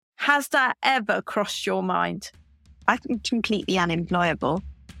Has that ever crossed your mind? I'm completely unemployable.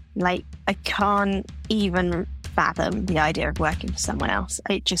 Like, I can't even fathom the idea of working for someone else.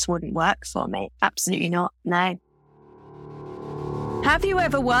 It just wouldn't work for me. Absolutely not. No. Have you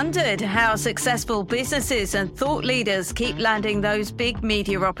ever wondered how successful businesses and thought leaders keep landing those big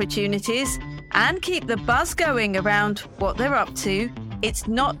media opportunities and keep the buzz going around what they're up to? It's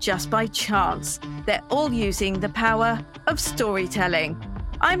not just by chance. They're all using the power of storytelling.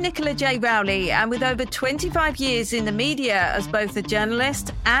 I'm Nicola J. Rowley, and with over 25 years in the media as both a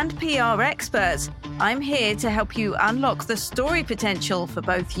journalist and PR expert, I'm here to help you unlock the story potential for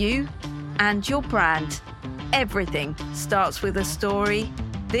both you and your brand. Everything starts with a story.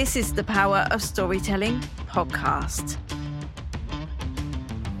 This is the Power of Storytelling podcast.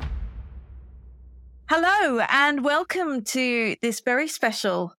 Hello, and welcome to this very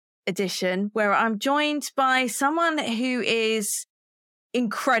special edition where I'm joined by someone who is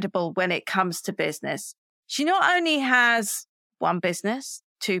incredible when it comes to business. She not only has one business,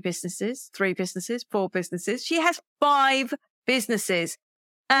 two businesses, three businesses, four businesses, she has 5 businesses,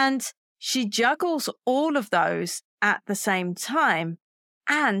 and she juggles all of those at the same time.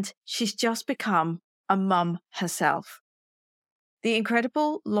 And she's just become a mum herself. The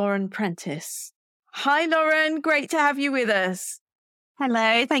incredible Lauren Prentice. Hi, Lauren. Great to have you with us.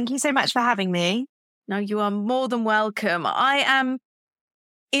 Hello. Thank you so much for having me. No, you are more than welcome. I am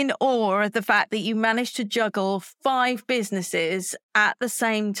in awe of the fact that you managed to juggle 5 businesses at the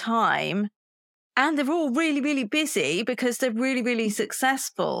same time. And they're all really, really busy because they're really, really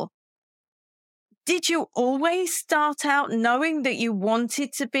successful. Did you always start out knowing that you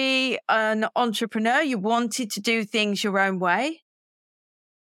wanted to be an entrepreneur? You wanted to do things your own way?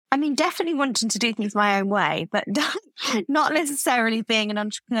 I mean, definitely wanting to do things my own way, but not necessarily being an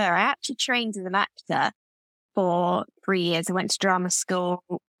entrepreneur. I actually trained as an actor for 3 years. I went to drama school,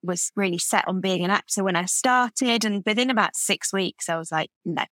 was really set on being an actor when I started. And within about 6 weeks, I was like,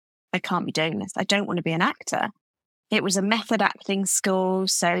 no, I can't be doing this. I don't want to be an actor. It was a method acting school.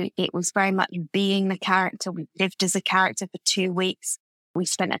 So it was very much being the character. We lived as a character for 2 weeks. We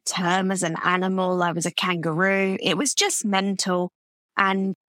spent a term as an animal. I was a kangaroo. It was just mental.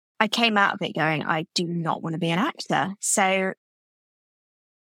 And I came out of it going, I do not want to be an actor. So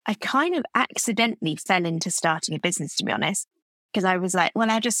I kind of accidentally fell into starting a business, to be honest, because I was like,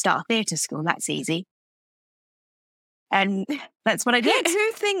 well, I'll just start a theatre school. That's easy. And that's what I did.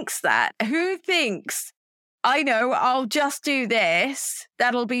 Who thinks that? Who thinks, I know, I'll just do this.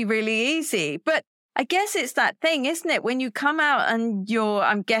 That'll be really easy. But I guess it's that thing, isn't it? When you come out and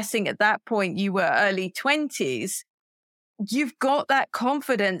I'm guessing at that point you were early 20s, you've got that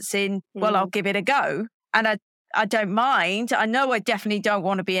confidence in, well, I'll give it a go. And I don't mind. I know I definitely don't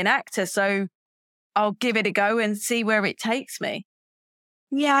want to be an actor, so I'll give it a go and see where it takes me.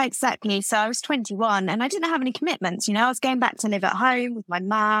 Yeah, exactly. So I was 21 and I didn't have any commitments. I was going back to live at home with my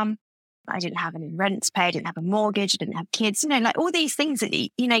mum. I didn't have any rent to pay. I didn't have a mortgage. I didn't have kids, like all these things that,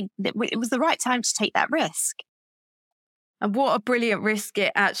 it was the right time to take that risk. And what a brilliant risk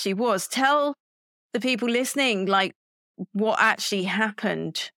it actually was. Tell the people listening, what actually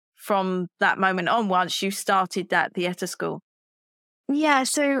happened from that moment on once you started that theatre school. Yeah,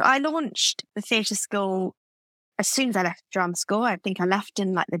 so I launched the theatre school as soon as I left drama school. I think I left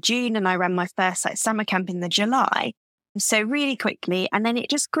in the June, and I ran my first summer camp in the July. So really quickly, and then it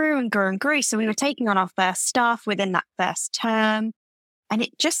just grew and grew and grew. So we were taking on our first staff within that first term, and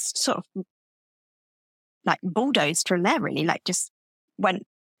it just sort of bulldozed from there, really, just went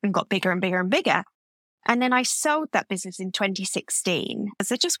and got bigger and bigger and bigger. And then I sold that business in 2016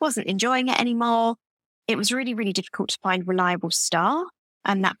 as I just wasn't enjoying it anymore. It was really, really difficult to find reliable staff,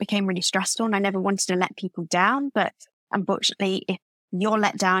 and that became really stressful. And I never wanted to let people down. But unfortunately, if you're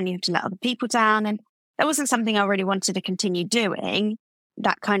let down, you have to let other people down. And that wasn't something I really wanted to continue doing,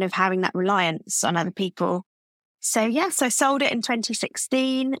 that kind of having that reliance on other people. So yes, I sold it in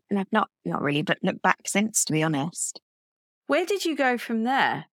 2016 and I've not really but looked back since, to be honest. Where did you go from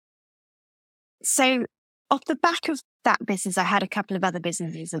there? So off the back of that business, I had a couple of other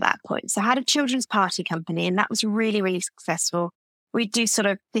businesses at that point. So I had a children's party company, and that was really, really successful. We'd do sort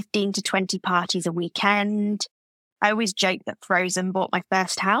of 15 to 20 parties a weekend. I always joke that Frozen bought my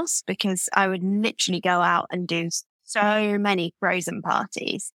first house because I would literally go out and do so many Frozen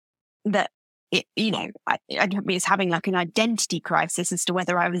parties that I was having an identity crisis as to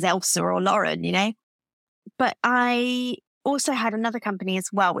whether I was Elsa or Lauren, But I also had another company as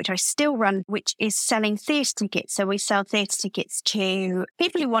well, which I still run, which is selling theatre tickets. So we sell theatre tickets to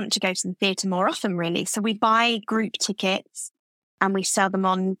people who want to go to the theatre more often, really. So we buy group tickets and we sell them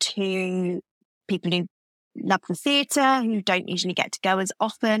on to people who love the theatre, who don't usually get to go as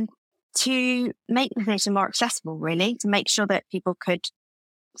often, to make the theatre more accessible, really, to make sure that people could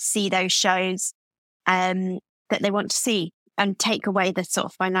see those shows that they want to see and take away the sort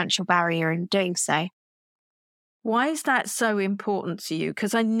of financial barrier in doing so. Why is that so important to you?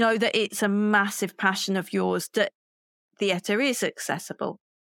 Because I know that it's a massive passion of yours that theatre is accessible.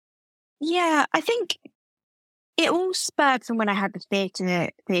 Yeah, I think it all spurred from when I had the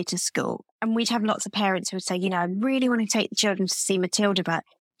theatre school, and we'd have lots of parents who would say, I really want to take the children to see Matilda, but,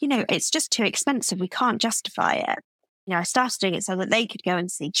 it's just too expensive. We can't justify it. I started doing it so that they could go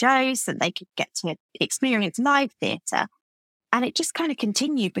and see shows, that they could get to experience live theatre. And it just kind of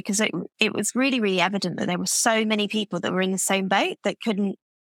continued because it was really, really evident that there were so many people that were in the same boat that couldn't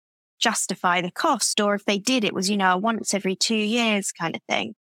justify the cost. Or if they did, it was, a once every 2 years kind of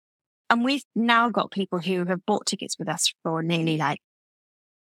thing. And we've now got people who have bought tickets with us for nearly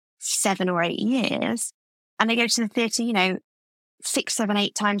 7 or 8 years. And they go to the theatre, 6, 7,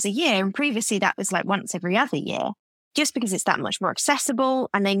 8 times a year. And previously that was once every other year, just because it's that much more accessible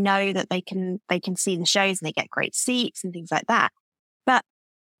and they know that they can see the shows and they get great seats and things like that. But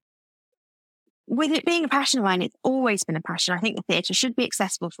with it being a passion of mine, it's always been a passion. I think the theatre should be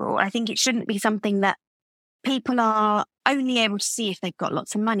accessible for all. I think it shouldn't be something that people are only able to see if they've got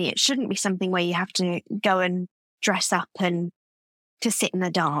lots of money. It shouldn't be something where you have to go and dress up and to sit in the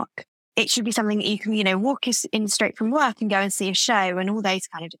dark. It should be something that you can, walk in straight from work and go and see a show and all those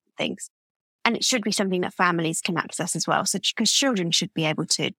kind of different things. And it should be something that families can access as well. So, because children should be able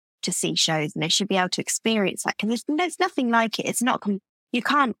to see shows and they should be able to experience that. Because there's nothing like it. It's not, you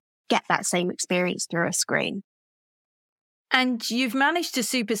can't get that same experience through a screen. And you've managed to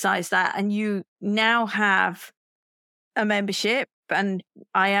supersize that, and you now have a membership, and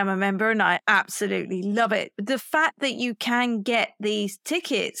I am a member and I absolutely love it. The fact that you can get these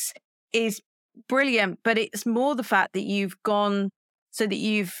tickets is brilliant, but it's more the fact that you've gone so that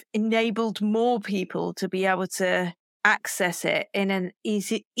you've enabled more people to be able to access it in an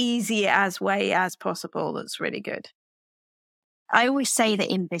easy as way as possible. That's really good. I always say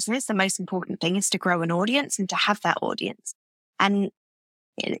that in business, the most important thing is to grow an audience and to have that audience. And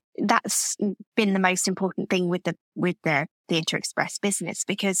that's been the most important thing with the Theatre Express business,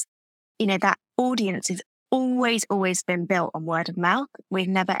 because, that audience is always been built on word of mouth. We've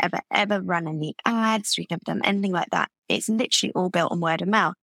never, ever run any ads. We've never done anything like that. It's literally all built on word of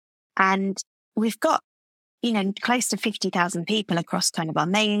mouth. And we've got, close to 50,000 people across kind of our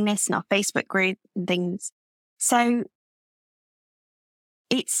mailing list and our Facebook group and things. So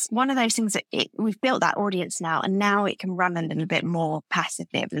it's one of those things that we've built that audience now, and now it can run a little bit more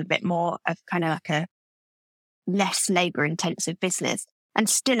passively, a little bit more of kind of a less labor intensive business, and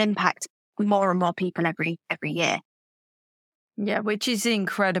still impact more and more people every year. Yeah, which is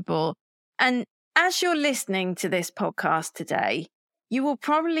incredible. And as you're listening to this podcast today, you will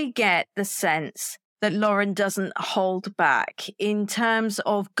probably get the sense that Lauren doesn't hold back in terms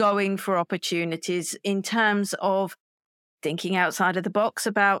of going for opportunities, in terms of thinking outside of the box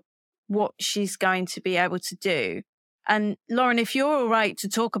about what she's going to be able to do. And Lauren, if you're all right to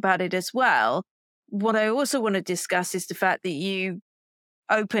talk about it as well, what I also want to discuss is the fact that you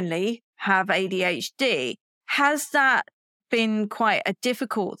openly have ADHD. Has that been quite a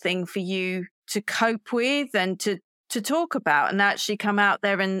difficult thing for you to cope with and to talk about and actually come out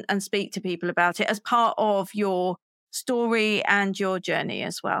there and speak to people about it as part of your story and your journey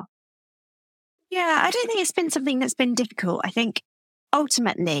as well? Yeah, I don't think it's been something that's been difficult. I think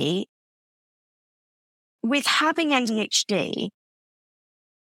ultimately, with having ADHD,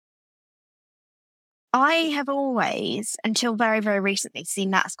 I have always, until very, very recently,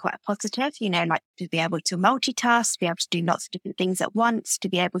 seen that as quite a positive, to be able to multitask, to be able to do lots of different things at once, to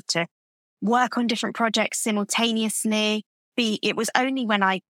be able to work on different projects simultaneously. It was only when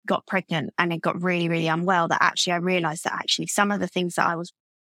I got pregnant and I got really, really unwell that actually I realized that actually some of the things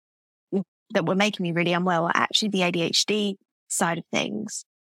that were making me really unwell were actually the ADHD side of things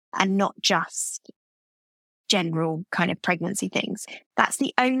and not just general kind of pregnancy things. That's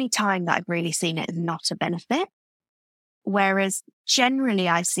the only time that I've really seen it as not a benefit. Whereas generally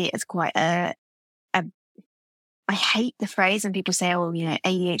I see it as quite I hate the phrase when people say, oh,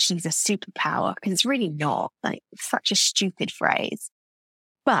 ADHD is a superpower, because it's really not. It's such a stupid phrase.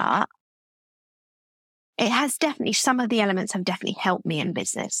 But it has definitely, some of the elements have definitely helped me in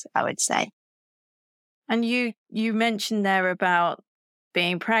business, I would say. And you mentioned there about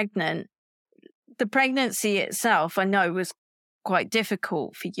being pregnant. The pregnancy itself, I know, was quite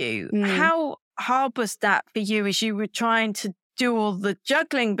difficult for you. How hard was that for you as you were trying to do all the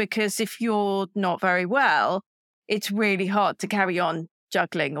juggling? Because if you're not very well, it's really hard to carry on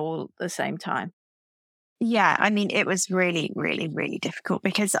juggling all at the same time. Yeah, I mean, it was really, really, really difficult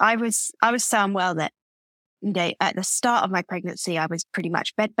because I was so unwell that, at the start of my pregnancy, I was pretty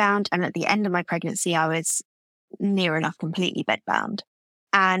much bedbound. And at the end of my pregnancy, I was near enough completely bedbound.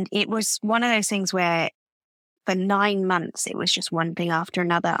 And it was one of those things where for 9 months, it was just one thing after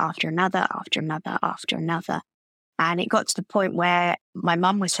another, after another, after another, after another. And it got to the point where my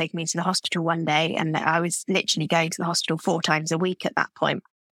mum was taking me to the hospital one day, and I was literally going to the hospital 4 times a week at that point.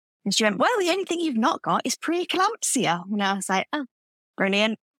 And she went, well, the only thing you've not got is preeclampsia. And I was like, oh,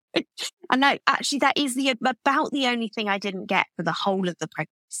 brilliant. And no, actually, that is about the only thing I didn't get for the whole of the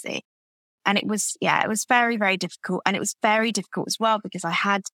pregnancy. And it was very, very difficult. And it was very difficult as well because I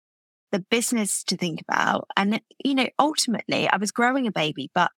had the business to think about. And, ultimately I was growing a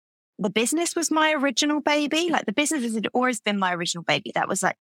baby, but the business was my original baby. Like the business had always been my original baby. That was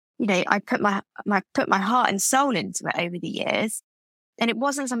like, I put my heart and soul into it over the years. And it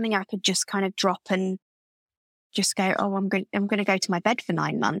wasn't something I could just kind of drop and just go, oh, I'm going to go to my bed for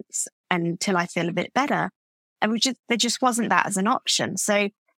 9 months until I feel a bit better. And there just wasn't that as an option. So,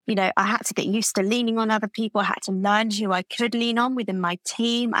 I had to get used to leaning on other people. I had to learn who I could lean on within my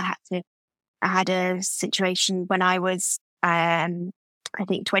team. I had a situation when I was, I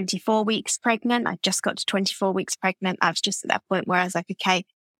think 24 weeks pregnant. I just got to 24 weeks pregnant. I was just at that point where I was like, okay,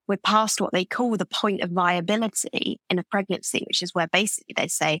 we're past what they call the point of viability in a pregnancy, which is where basically they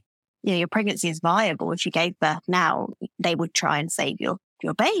say, your pregnancy is viable. If you gave birth now, they would try and save your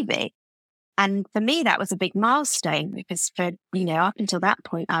baby. And for me, that was a big milestone because for, up until that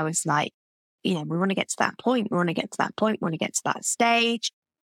point, I was like, we want to get to that point. We want to get to that point. We want to get to that stage.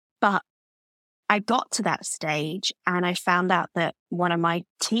 But I got to that stage and I found out that one of my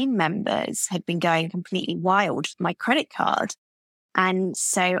team members had been going completely wild with my credit card. And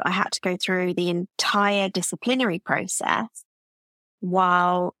so I had to go through the entire disciplinary process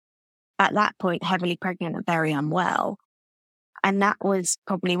while at that point heavily pregnant and very unwell. And that was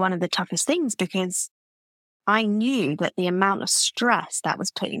probably one of the toughest things because I knew that the amount of stress that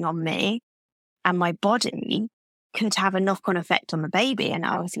was putting on me and my body could have a knock-on effect on the baby. And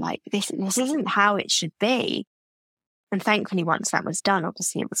I was like, this isn't how it should be. And thankfully, once that was done,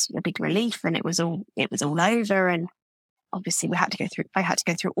 obviously it was a big relief and it was all over. And obviously I had to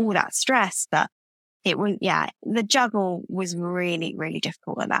go through all that stress, but the juggle was really, really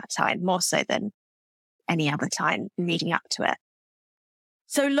difficult at that time, more so than any other time leading up to it.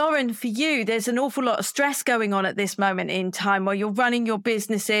 So Lauren, for you, there's an awful lot of stress going on at this moment in time while you're running your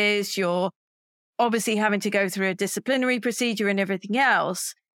businesses, you're obviously having to go through a disciplinary procedure and everything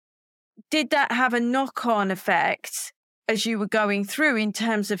else. Did that have a knock-on effect as you were going through in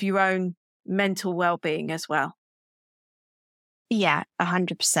terms of your own mental well-being as well? Yeah,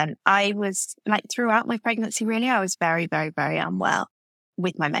 100%. I was throughout my pregnancy, really, I was very, very, very unwell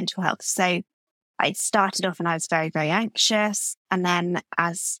with my mental health. So I started off and I was very, very anxious. And then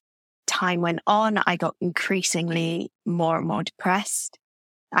as time went on, I got increasingly more and more depressed.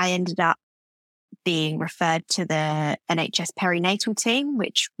 I ended up being referred to the NHS perinatal team,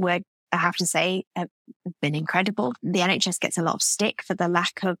 which I have to say, have been incredible. The NHS gets a lot of stick for the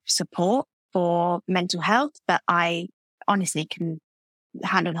lack of support for mental health, but I honestly can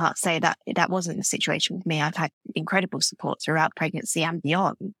hand on heart say that that wasn't the situation with me. I've had incredible support throughout pregnancy and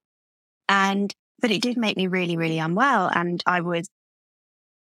beyond. But it did make me really, really unwell. And I was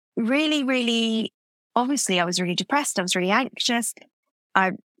really, really, obviously I was really depressed. I was really anxious.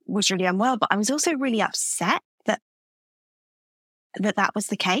 I was really unwell, but I was also really upset that was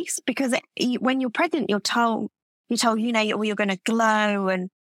the case because when you're pregnant, you're told, you're going to glow and,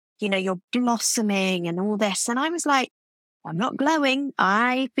 you're blossoming and all this. And I was like, I'm not glowing.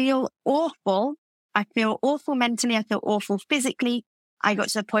 I feel awful. I feel awful mentally. I feel awful physically. I got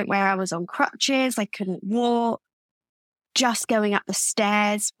to the point where I was on crutches. I couldn't walk. Just going up the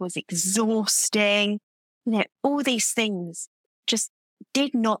stairs was exhausting. All these things just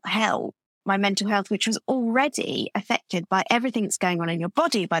did not help my mental health, which was already affected by everything that's going on in your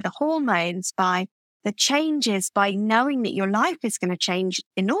body, by the hormones, by the changes, by knowing that your life is going to change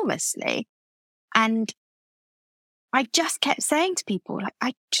enormously. And I just kept saying to people,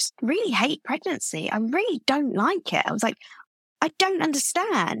 I just really hate pregnancy. I really don't like it. I was like, I don't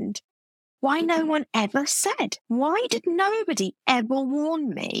understand why no one ever said. Why did nobody ever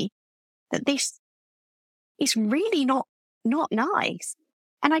warn me that this is really not nice?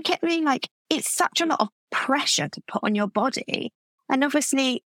 And I kept being like, it's such a lot of pressure to put on your body. And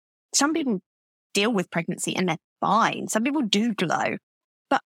obviously, some people deal with pregnancy and they're fine. Some people do glow.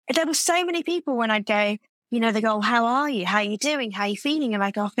 But there were so many people when I'd go, they go, how are you? How are you doing? How are you feeling? And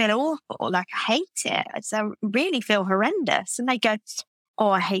I go, I feel awful. I hate it. I really feel horrendous. And they go, oh,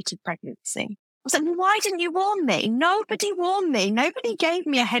 I hated pregnancy. was like, why didn't you warn me? Nobody warned me. Nobody gave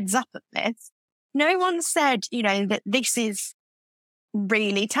me a heads up of this. No one said, that this is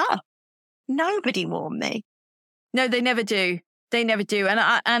really tough. Nobody warned me. No, they never do. They never do. And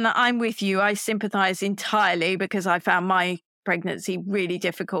I'm with you. I sympathize entirely because I found my pregnancy really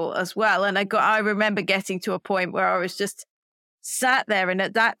difficult as well. And I remember getting to a point where I was just sat there. And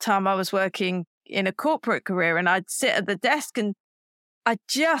at that time I was working in a corporate career, and I'd sit at the desk and I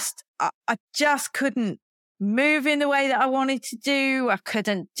just couldn't move in the way that I wanted to do. I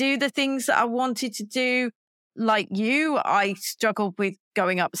couldn't do the things that I wanted to do. Like you, I struggled with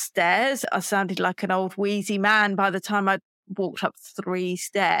going upstairs. I sounded like an old wheezy man by the time I walked up 3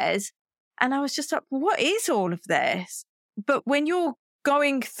 stairs. And I was just like, what is all of this? But when you're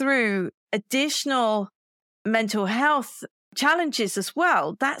going through additional mental health challenges as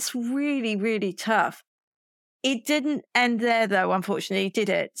well, that's really, really tough. It didn't end there, though, unfortunately, did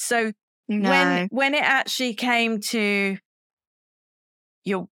it? So No. when it actually came to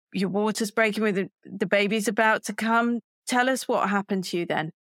your water's breaking with the baby's about to come, tell us what happened to you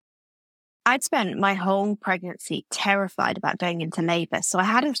then. I'd spent my whole pregnancy terrified about going into labour. So I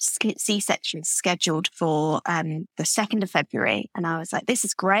had a C-section scheduled for the 2nd of February. And I was like, this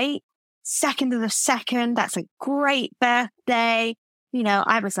is great. 2nd of the 2nd, that's a great birthday.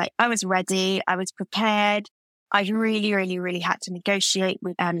 I was ready. I was prepared. I really, really, really had to negotiate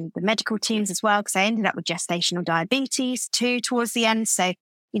with the medical teams as well, because I ended up with gestational diabetes too towards the end. So,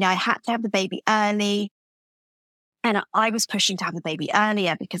 I had to have the baby early. And I was pushing to have the baby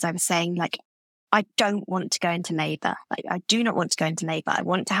earlier because I was saying, I don't want to go into labour. I do not want to go into labour. I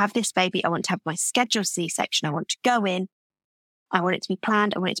want to have this baby. I want to have my scheduled C-section. I want to go in. I want it to be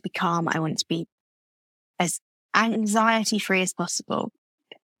planned. I want it to be calm. I want it to be as anxiety-free as possible.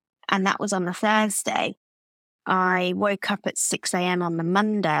 And that was on the Thursday. I woke up at 6 a.m. on the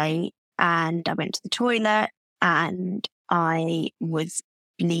Monday and I went to the toilet and I was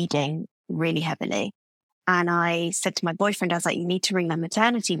bleeding really heavily. And I said to my boyfriend, I was like, you need to ring the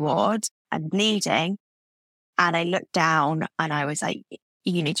maternity ward. I'm bleeding. And I looked down and I was like,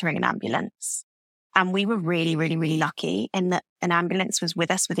 you need to ring an ambulance. And we were really, really, really lucky in that an ambulance was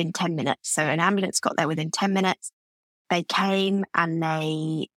with us within 10 minutes. So an ambulance got there within 10 minutes. They came and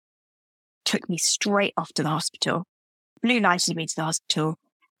they took me straight off to the hospital, blue lighted me to the hospital.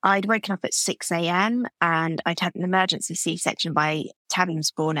 I'd woken up at 6 a.m. and I'd had an emergency C-section by Tabby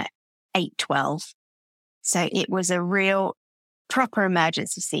was born at 8:12. So it was a real proper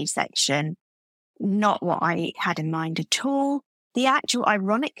emergency C-section, not what I had in mind at all.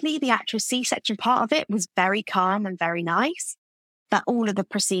 Ironically, the actual C-section part of it was very calm and very nice. But all of the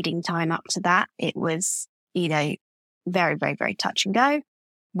preceding time up to that, it was, very, very, very touch and go.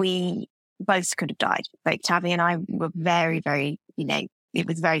 We both could have died. Both Tabby and I were very, very, it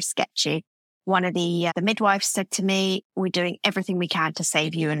was very sketchy. One of the midwives said to me, we're doing everything we can to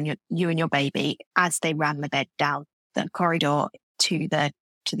save you and your baby, as they ran the bed down the corridor to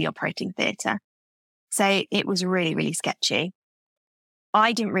the operating theatre. So it was really, really sketchy.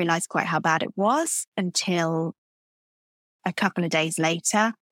 I didn't realise quite how bad it was until a couple of days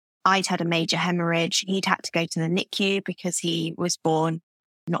later. I'd had a major hemorrhage. He'd had to go to the NICU because he was born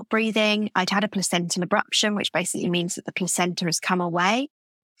not breathing. I'd had a placental abruption, which basically means that the placenta has come away.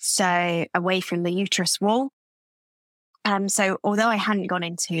 So away from the uterus wall. So although I hadn't gone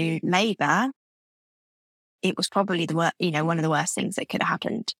into labour, it was probably one of the worst things that could have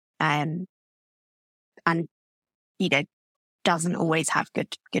happened. And doesn't always have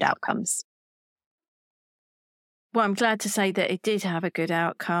good outcomes. Well, I'm glad to say that it did have a good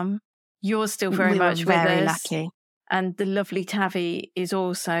outcome. You're still very much with us. Very lucky. And the lovely Tavi is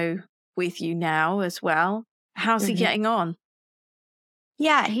also with you now as well. How's he getting on?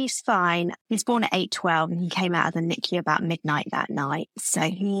 Yeah, he's fine. He's born at 8:12 and he came out of the NICU about midnight that night. So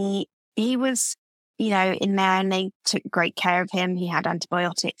he was, in there and they took great care of him. He had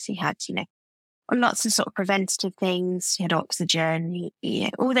antibiotics. He had, lots of sort of preventative things. He had oxygen,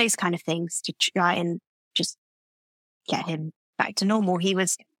 all those kind of things to try and just get him back to normal.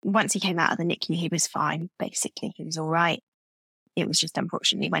 Once he came out of the NICU, he was fine. Basically, he was all right. It was just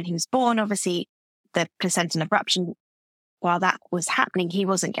unfortunately when he was born, obviously the placental abruption, while that was happening, he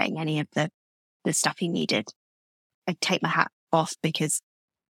wasn't getting any of the stuff he needed. I'd take my hat off because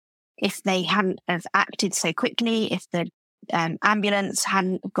if they hadn't have acted so quickly, if the ambulance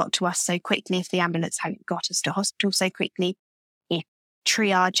hadn't got to us so quickly, if the ambulance hadn't got us to hospital so quickly, if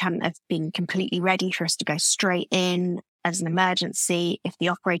triage hadn't have been completely ready for us to go straight in as an emergency, if the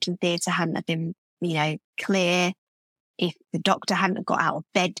operating theatre hadn't have been, clear, if the doctor hadn't got out of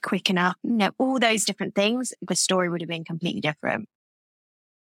bed quick enough, all those different things, the story would have been completely different.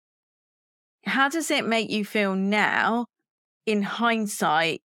 How does it make you feel now in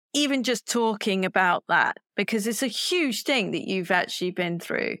hindsight, even just talking about that? Because it's a huge thing that you've actually been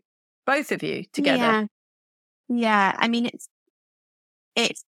through, both of you together. Yeah. Yeah. I mean,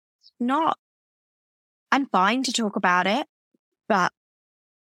 it's not, I'm fine to talk about it, but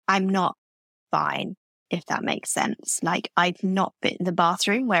I'm not fine, if that makes sense. Like, I've not been in the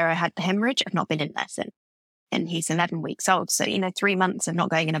bathroom where I had the hemorrhage. I've not been in there since. And he's 11 weeks old. So, 3 months of not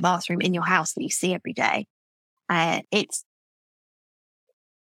going in a bathroom in your house that you see every day. It's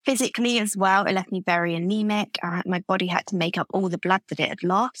physically as well. It left me very anemic. My body had to make up all the blood that it had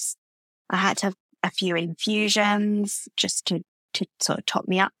lost. I had to have a few infusions just to sort of top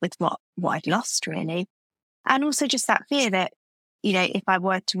me up with what I'd lost, really. And also just that fear that, if I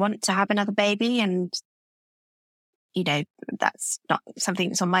were to want to have another baby and, that's not something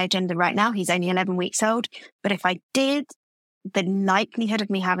that's on my agenda right now. He's only 11 weeks old. But if I did, the likelihood of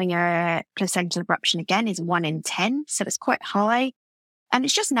me having a placental abruption again is 1 in 10. So it's quite high. And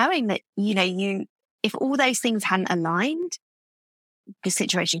it's just knowing that, if all those things hadn't aligned, the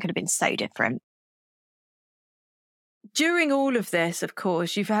situation could have been so different. During all of this, of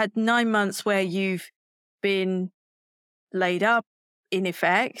course, you've had 9 months where you've been laid up, in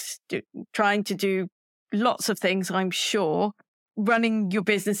effect, trying to do lots of things, I'm sure, running your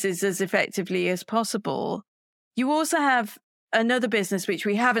businesses as effectively as possible. You also have another business which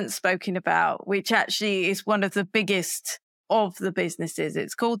we haven't spoken about, which actually is one of the biggest of the businesses.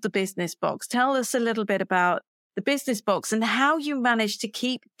 It's called the Business Box. Tell us a little bit about the Business Box and how you manage to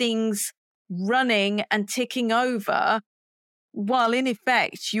keep things running and ticking over while in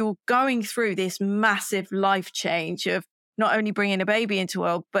effect you're going through this massive life change of not only bringing a baby into the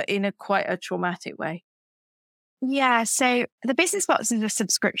world, but in quite a traumatic way. Yeah, so the Business Box is a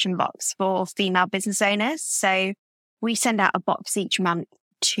subscription box for female business owners. So we send out a box each month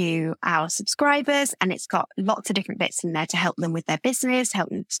to our subscribers, and it's got lots of different bits in there to help them with their business, help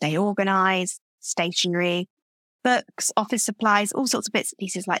them stay organized, stationery, books, office supplies, all sorts of bits and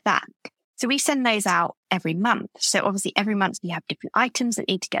pieces like that. So we send those out every month. So obviously every month we have different items that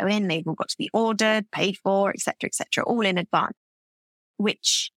need to go in. They've all got to be ordered, paid for, et cetera, all in advance,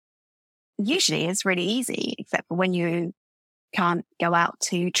 which usually is really easy, except for when you can't go out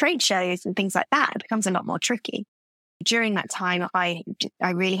to trade shows and things like that. It becomes a lot more tricky. During that time, I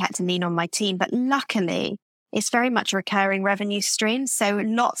really had to lean on my team, but luckily it's very much a recurring revenue stream. So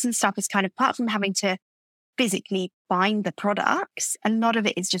lots and stuff is kind of, apart from having to physically find the products, a lot of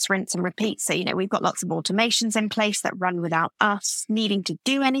it is just rinse and repeat. So, we've got lots of automations in place that run without us needing to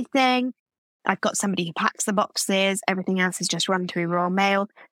do anything. I've got somebody who packs the boxes. Everything else is just run through Royal Mail.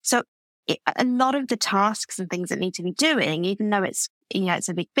 So a lot of the tasks and things that need to be doing, even though it's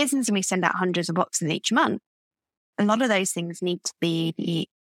a big business and we send out hundreds of boxes each month, a lot of those things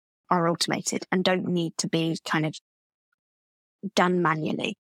are automated and don't need to be kind of done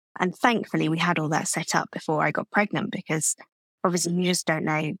manually. And thankfully, we had all that set up before I got pregnant, because obviously you just don't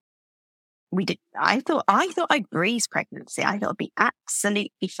know. I thought I'd breeze pregnancy. I thought it'd be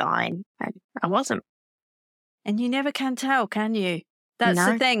absolutely fine. And I wasn't. And you never can tell, can you? That's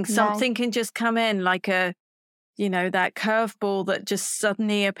the thing. Something can just come in like that curveball that just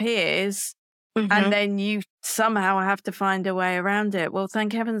suddenly appears. Mm-hmm. And then you somehow have to find a way around it. Well,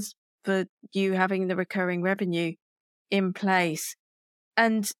 thank heavens for you having the recurring revenue in place.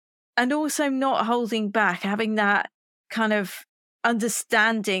 And also not holding back, having that kind of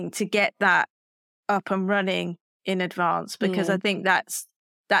understanding to get that up and running in advance, because I think that's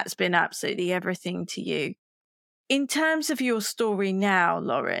been absolutely everything to you. In terms of your story now,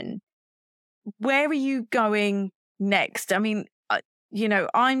 Lauren, where are you going next? I mean,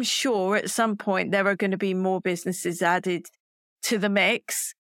 I'm sure at some point there are going to be more businesses added to the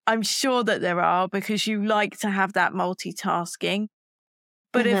mix. I'm sure that there are, because you like to have that multitasking.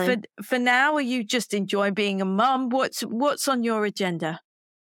 But if for now, are you just enjoy being a mum? What's on your agenda?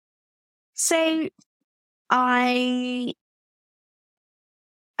 So I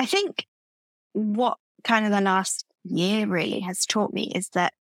think what kind of the last year really has taught me is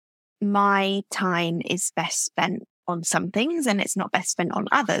that my time is best spent on some things and it's not best spent on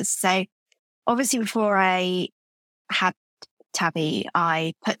others. So obviously before I had Tabby,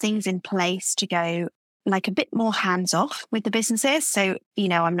 I put things in place to go like a bit more hands off with the businesses. So,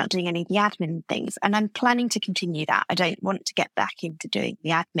 I'm not doing any of the admin things, and I'm planning to continue that. I don't want to get back into doing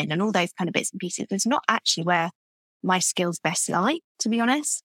the admin and all those kind of bits and pieces. It's not actually where my skills best lie, to be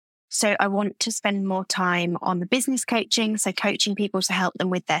honest. So I want to spend more time on the business coaching. So coaching people to help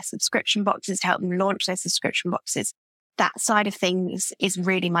them with their subscription boxes, to help them launch their subscription boxes. That side of things is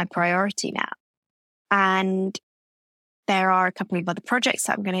really my priority now. And There are a couple of other projects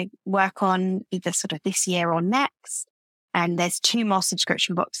that I'm going to work on either sort of this year or next. And there's 2 more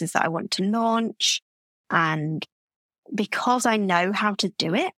subscription boxes that I want to launch. And because I know how to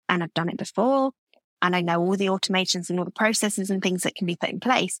do it and I've done it before, and I know all the automations and all the processes and things that can be put in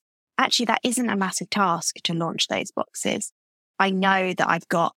place, actually that isn't a massive task to launch those boxes. I know that I've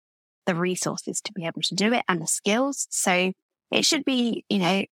got the resources to be able to do it and the skills. So it should be,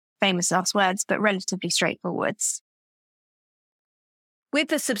 famous last words, but relatively straightforward. With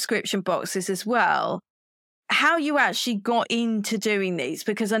the subscription boxes as well, how you actually got into doing these,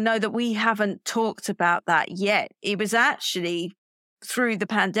 because I know that we haven't talked about that yet. It was actually through the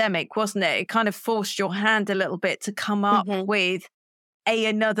pandemic, wasn't it? It kind of forced your hand a little bit to come up with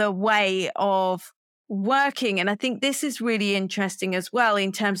another way of working. And I think this is really interesting as well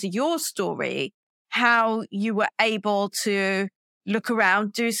in terms of your story, how you were able to look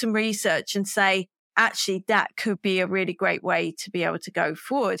around, do some research and say, actually, that could be a really great way to be able to go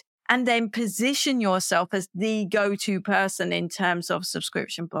forward. And then position yourself as the go-to person in terms of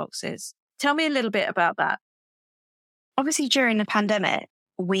subscription boxes. Tell me a little bit about that. Obviously, during the pandemic,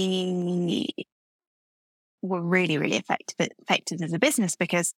 we were really, really affected as a business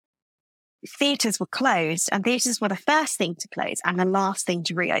because theatres were closed and theatres were the first thing to close and the last thing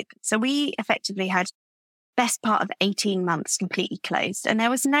to reopen. So we effectively had best part of 18 months completely closed. And there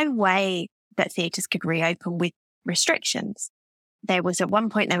was no way that theatres could reopen with restrictions. There was at one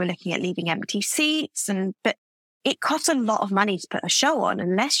point they were looking at leaving empty seats, but it costs a lot of money to put a show on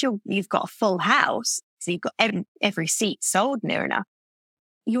unless you've got a full house. So you've got every seat sold near enough.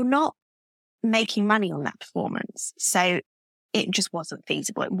 You're not making money on that performance. So it just wasn't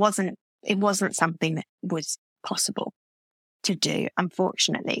feasible. It wasn't something that was possible to do,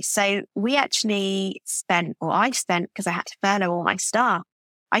 unfortunately. So we actually I spent, because I had to furlough all my staff,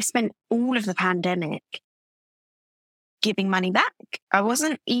 I spent all of the pandemic giving money back. I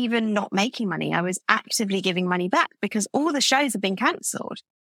wasn't even not making money. I was actively giving money back because all the shows have been cancelled.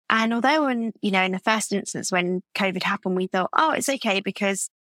 And although in the first instance when COVID happened, we thought, oh, it's okay because,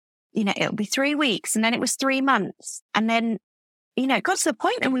 it'll be 3 weeks. And then it was 3 months. And then, it got to the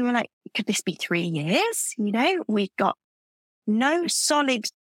point and we were like, could this be 3 years? We've got no solid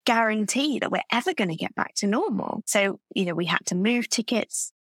guarantee that we're ever going to get back to normal. So, we had to move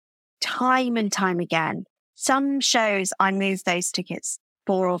tickets time and time again. Some shows I moved those tickets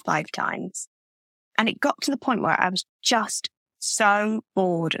 4 or 5 times. And it got to the point where I was just so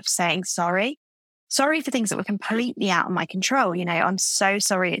bored of saying sorry for things that were completely out of my control. I'm so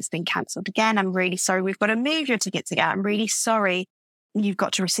sorry it's been cancelled again. I'm really sorry we've got to move your tickets again. I'm really sorry you've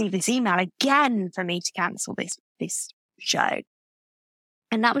got to receive this email again for me to cancel this show.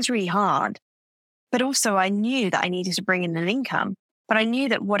 And that was really hard. But also I knew that I needed to bring in an income. But I knew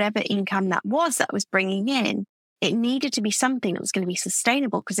that whatever income that was bringing in, it needed to be something that was going to be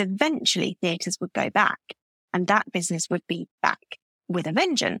sustainable because eventually theatres would go back and that business would be back with a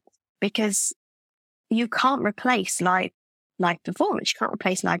vengeance because you can't replace live performance. You can't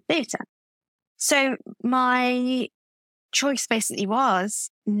replace live theatre. So my choice basically was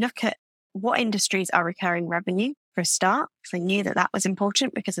look at what industries are recurring revenue for a start, because I knew that was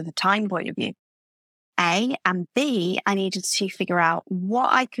important because of the time point of view. A, and B, I needed to figure out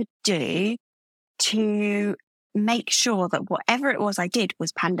what I could do to make sure that whatever it was I did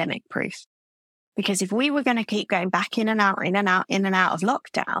was pandemic proof. Because if we were going to keep going back in and out of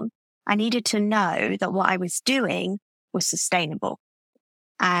lockdown, I needed to know that what I was doing was sustainable.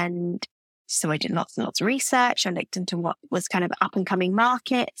 And so I did lots and lots of research. I looked into what was kind of up and coming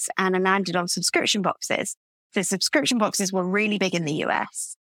markets and I landed on subscription boxes. The subscription boxes were really big in the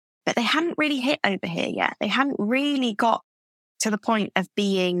US. But they hadn't really hit over here yet. They hadn't really got to the point of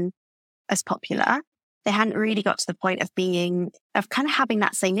being as popular. They hadn't really got to the point of kind of having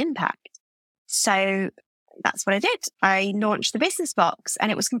that same impact. So that's what I did. I launched the business box and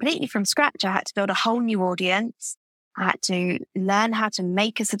it was completely from scratch. I had to build a whole new audience. I had to learn how to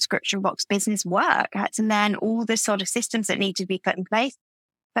make a subscription box business work. I had to learn all the sort of systems that need to be put in place.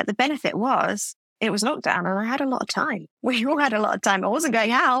 But the benefit was, it was lockdown and I had a lot of time. We all had a lot of time. I wasn't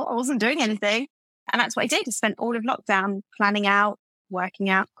going out. I wasn't doing anything. And that's what I did. I spent all of lockdown planning out, working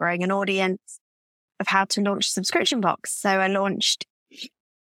out, growing an audience of how to launch a subscription box. So I launched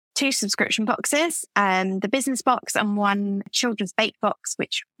 2 subscription boxes, the business box and one children's bake box,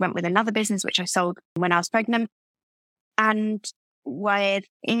 which went with another business, which I sold when I was pregnant. And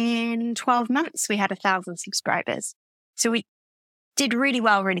within 12 months, we had 1,000 subscribers. So we did really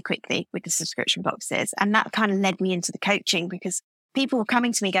well really quickly with the subscription boxes. And that kind of led me into the coaching because people were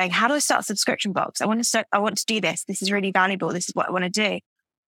coming to me going, how do I start a subscription box? I want to do this. This is really valuable. This is what I want to do.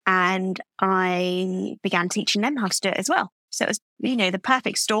 and I began teaching them how to do it as well. So it was, the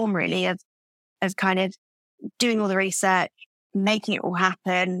perfect storm really of kind of doing all the research, making it all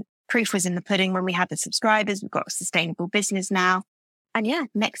happen. Proof was in the pudding when we had the subscribers. We've got a sustainable business now. And yeah,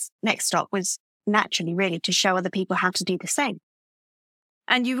 next stop was naturally really to show other people how to do the same.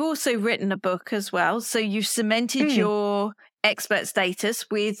 And you've also written a book as well. So you've cemented your expert status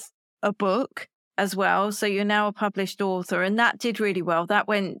with a book as well. So you're now a published author, and that did really well. That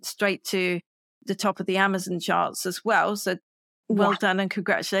went straight to the top of the Amazon charts as well. So well done and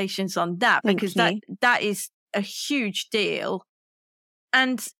congratulations on that, because that is a huge deal.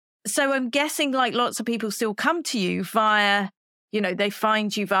 And so I'm guessing like lots of people still come to you via, they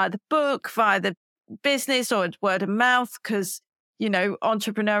find you via the book, via the business or word of mouth, because,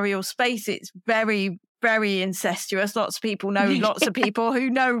 entrepreneurial space, it's very, very incestuous. Lots of people know lots of people who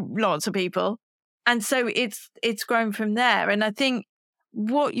know lots of people. And so it's grown from there. And I think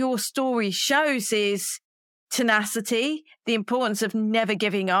what your story shows is tenacity, the importance of never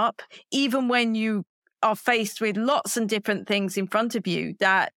giving up, even when you are faced with lots and different things in front of you,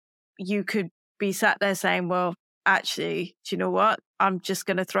 that you could be sat there saying, well, actually, do you know what? I'm just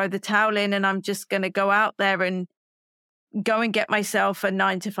going to throw the towel in and I'm just going to go out there and go and get myself a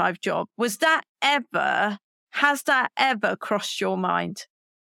 9-to-5 job. Has that ever crossed your mind?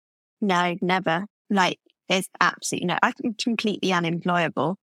 No, never. Like, there's absolutely no, I'm completely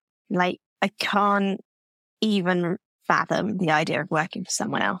unemployable. Like, I can't even fathom the idea of working for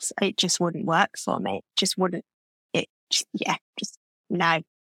someone else. It just wouldn't work for me. It just wouldn't. No,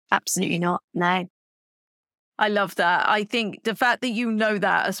 absolutely not. No. I love that. I think the fact that you know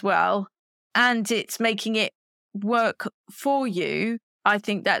that as well, and it's making it work for you, I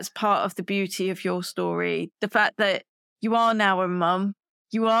think that's part of the beauty of your story. The fact that you are now a mum,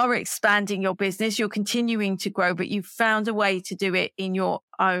 you are expanding your business, you're continuing to grow, but you've found a way to do it in your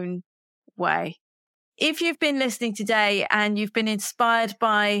own way. If you've been listening today and you've been inspired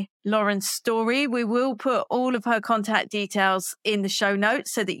by Lauren's story, we will put all of her contact details in the show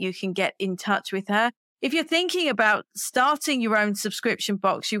notes so that you can get in touch with her. If you're thinking about starting your own subscription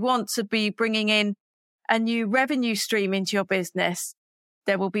box, you want to be bringing in a new revenue stream into your business,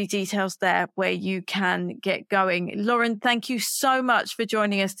 there will be details there where you can get going. Lauren, thank you so much for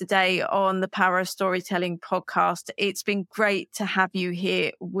joining us today on the Power of Storytelling podcast. It's been great to have you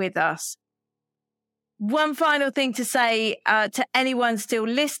here with us. One final thing to say to anyone still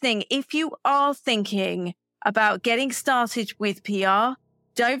listening, if you are thinking about getting started with PR,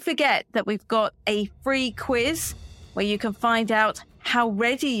 don't forget that we've got a free quiz where you can find out how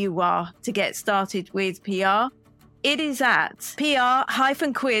ready you are to get started with PR. It is at pr-quiz.com.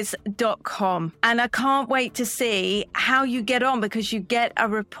 And I can't wait to see how you get on, because you get a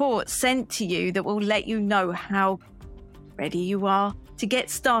report sent to you that will let you know how ready you are to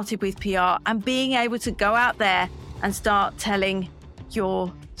get started with PR and being able to go out there and start telling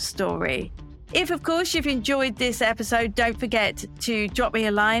your story. If, of course, you've enjoyed this episode, don't forget to drop me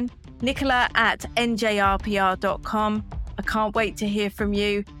a line, nicola@njrpr.com. I can't wait to hear from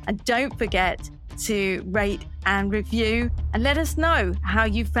you. And don't forget to rate and review and let us know how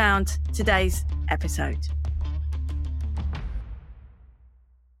you found today's episode.